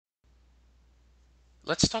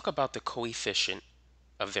Let's talk about the coefficient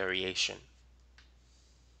of variation.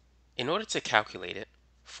 In order to calculate it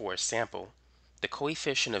for a sample, the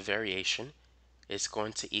coefficient of variation is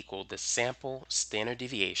going to equal the sample standard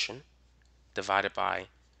deviation divided by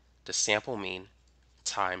the sample mean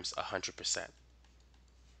times 100%.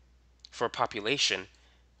 For a population,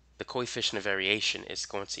 the coefficient of variation is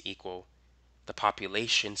going to equal the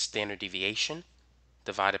population standard deviation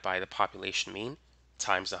divided by the population mean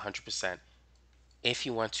times 100% if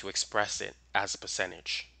you want to express it as a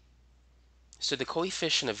percentage. So the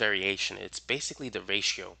coefficient of variation, it's basically the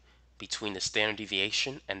ratio between the standard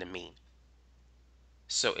deviation and the mean.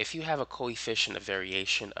 So if you have a coefficient of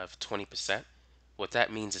variation of 20%, what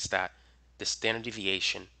that means is that the standard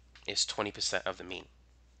deviation is 20% of the mean.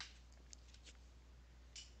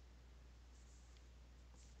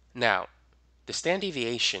 Now, the standard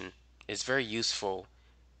deviation is very useful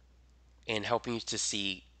in helping you to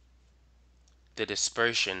see the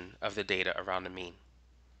dispersion of the data around the mean.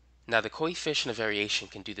 Now, the coefficient of variation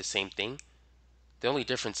can do the same thing. The only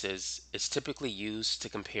difference is it's typically used to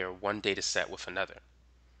compare one data set with another.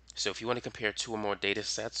 So if you want to compare two or more data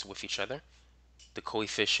sets with each other, the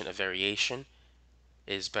coefficient of variation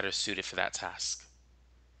is better suited for that task.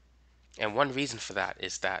 And one reason for that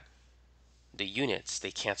is that the units,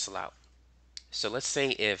 they cancel out. So let's say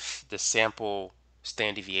if the sample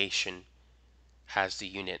standard deviation has the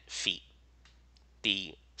unit feet,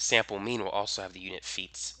 the sample mean will also have the unit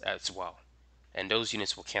feet as well. And those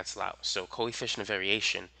units will cancel out. So coefficient of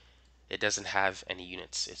variation, it doesn't have any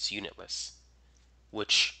units. It's unitless,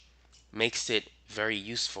 which makes it very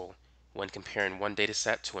useful when comparing one data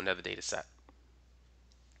set to another data set.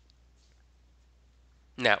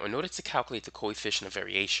 Now, in order to calculate the coefficient of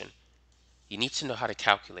variation, you need to know how to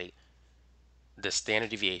calculate the standard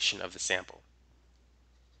deviation of the sample.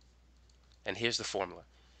 And here's the formula.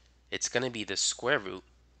 It's going to be the square root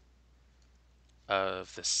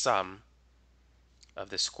of the sum of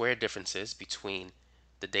the square differences between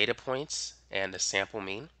the data points and the sample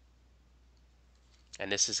mean. And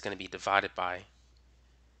this is going to be divided by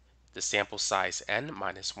the sample size n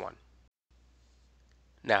minus 1.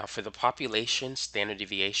 Now, for the population standard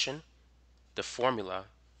deviation, the formula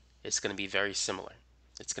is going to be very similar.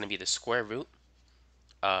 It's going to be the square root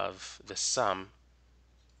of the sum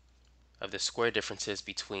of the square differences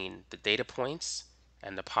between the data points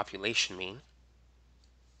and the population mean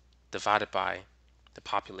divided by the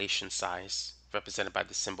population size represented by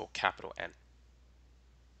the symbol capital N.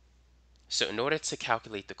 So in order to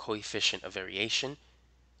calculate the coefficient of variation,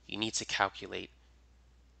 you need to calculate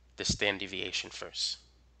the standard deviation first.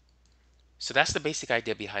 So that's the basic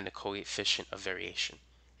idea behind the coefficient of variation.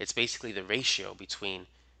 It's basically the ratio between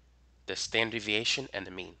the standard deviation and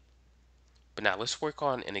the mean. But now let's work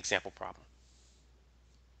on an example problem.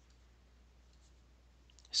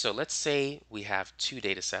 So let's say we have two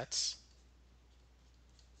data sets.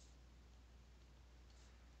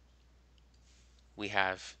 We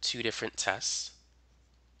have two different tests.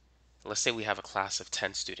 Let's say we have a class of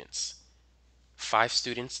 10 students. 5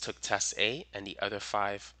 students took test A and the other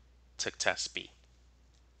 5 took test B.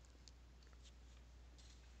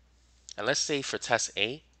 And let's say for test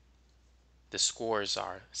A, the scores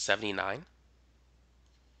are 79,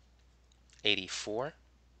 84,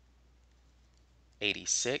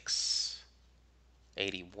 86,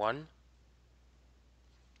 81,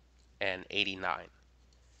 and 89.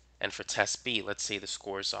 And for test B, let's say the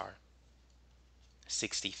scores are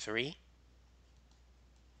 63,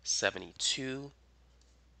 72,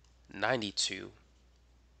 92,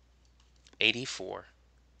 84,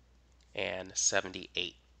 and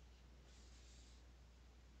 78.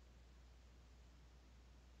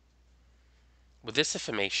 With this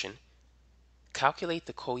information, calculate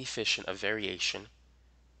the coefficient of variation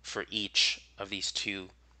for each of these two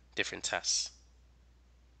different tests.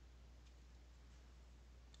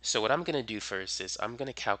 So what I'm going to do first is I'm going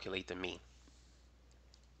to calculate the mean.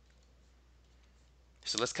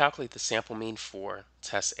 So let's calculate the sample mean for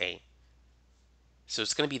test A. So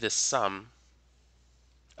it's going to be the sum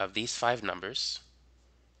of these 5 numbers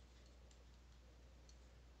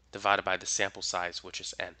divided by the sample size, which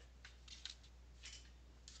is n.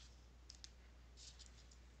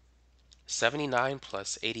 79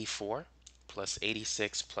 plus 84 plus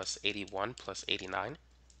 86 plus 81 plus 89,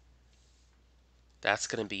 that's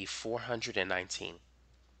going to be 419.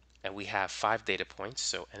 And we have 5 data points,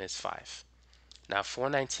 so n is 5. Now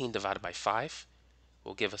 419 divided by 5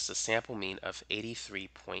 will give us a sample mean of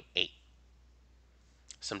 83.8.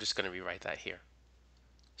 So I'm just going to rewrite that here.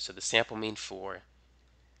 So the sample mean for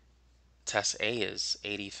test A is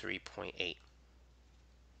 83.8.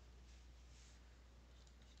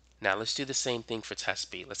 Now let's do the same thing for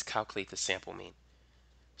test B. Let's calculate the sample mean.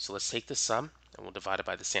 So let's take the sum and we'll divide it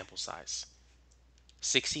by the sample size.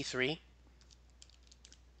 63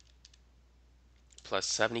 plus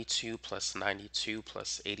 72 plus 92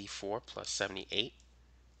 plus 84 plus 78.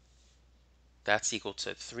 That's equal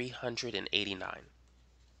to 389.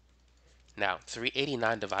 Now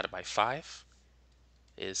 389 divided by 5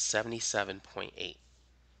 is 77.8.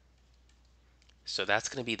 So that's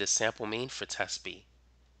going to be the sample mean for test B.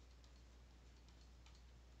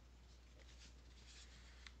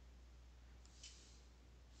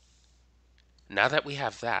 Now that we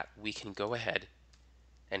have that, we can go ahead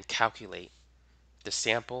and calculate the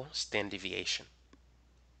sample standard deviation.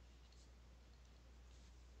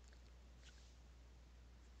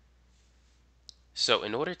 So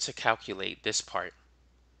in order to calculate this part,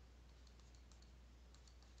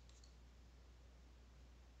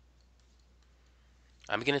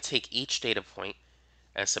 I'm going to take each data point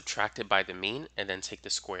and subtract it by the mean and then take the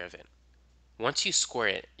square of it. Once you square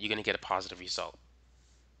it, you're going to get a positive result.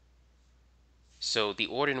 So the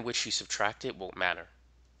order in which you subtract it won't matter.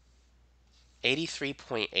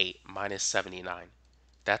 83.8 minus 79,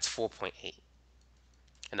 that's 4.8.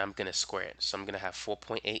 And I'm going to square it. So I'm going to have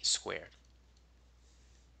 4.8 squared.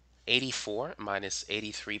 84 minus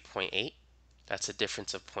 83.8, that's a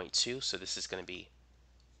difference of 0.2, so this is going to be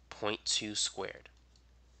 0.2 squared.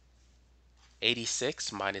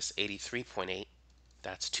 86 minus 83.8,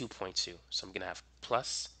 that's 2.2, so I'm going to have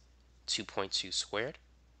plus 2.2 squared.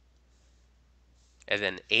 And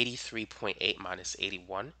then 83.8 minus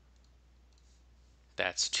 81,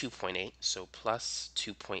 that's 2.8, so plus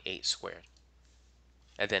 2.8 squared.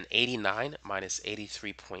 And then 89 minus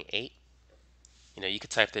 83.8, you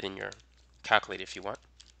could type that in your calculator if you want.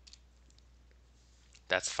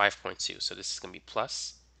 That's 5.2, so this is going to be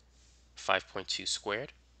plus 5.2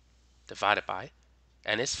 squared divided by,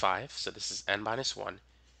 n is 5, so this is n minus 1,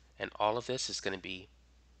 and all of this is going to be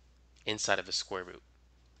inside of the square root.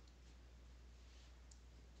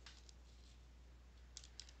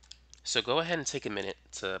 So go ahead and take a minute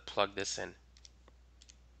to plug this in.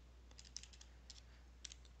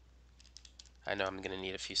 I know I'm going to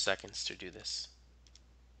need a few seconds to do this.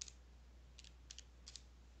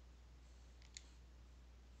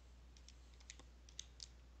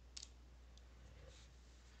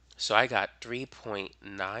 So I got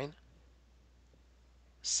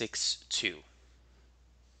 3.962.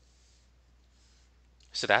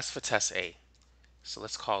 So that's for test A. So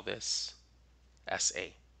let's call this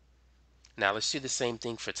SA. Now let's do the same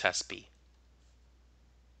thing for test B.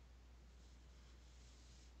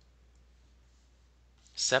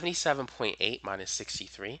 77.8 minus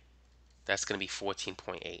 63, that's going to be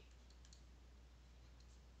 14.8.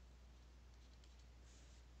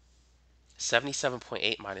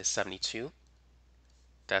 77.8 minus 72,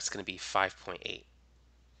 that's going to be 5.8.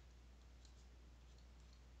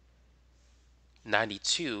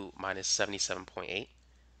 92 minus 77.8,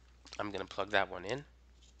 I'm going to plug that one in.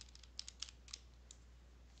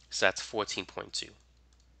 So that's 14.2.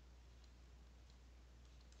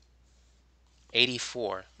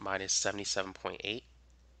 84 minus 77.8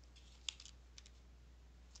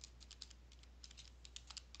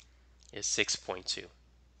 is 6.2.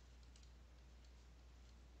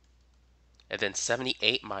 And then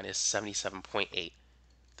 78 minus 77.8,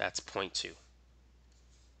 that's 0.2.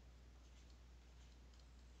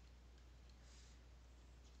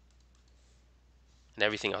 And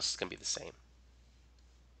everything else is going to be the same.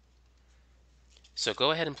 So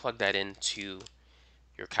go ahead and plug that into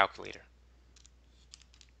your calculator.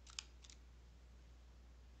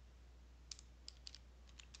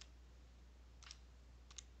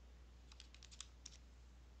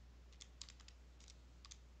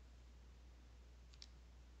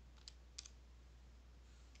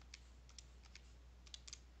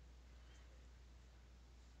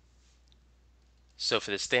 So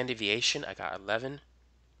for the standard deviation, I got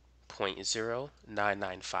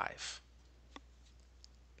 11.0995.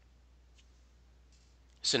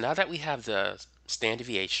 So now that we have the standard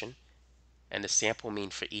deviation and the sample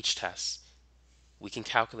mean for each test, we can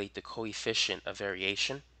calculate the coefficient of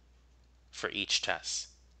variation for each test.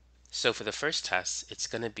 So for the first test, it's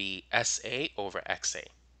going to be SA over XA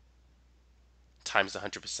times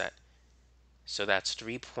 100%. So that's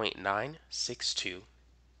 3.962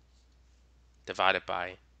 divided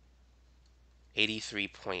by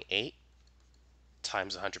 83.8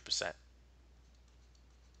 times 100%.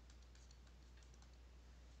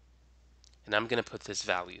 And I'm going to put this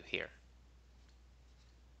value here.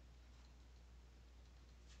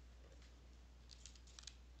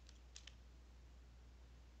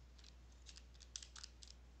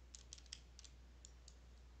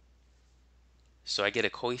 So I get a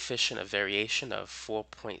coefficient of variation of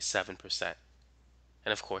 4.7%.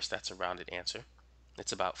 And of course, that's a rounded answer.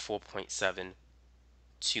 It's about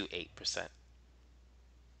 4.728%.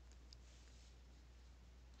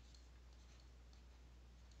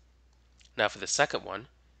 Now for the second one,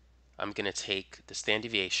 I'm going to take the standard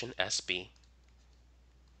deviation, SB,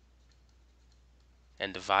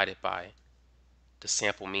 and divide it by the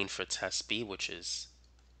sample mean for test B, which is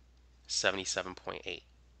 77.8.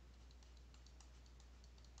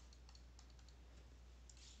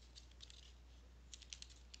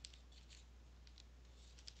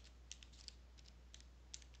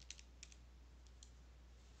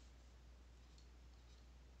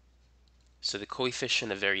 So the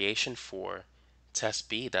coefficient of variation for test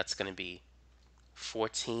B, that's going to be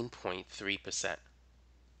 14.3%.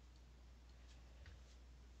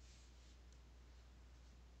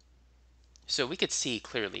 So we could see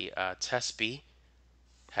clearly test B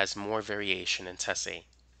has more variation than test A.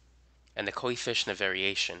 And the coefficient of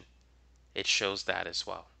variation, it shows that as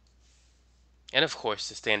well. And of course,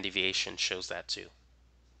 the standard deviation shows that too.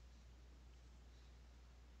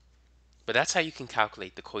 But that's how you can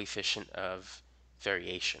calculate the coefficient of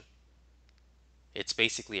variation. It's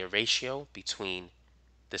basically a ratio between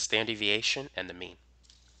the standard deviation and the mean.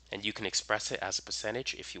 And you can express it as a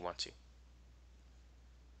percentage if you want to.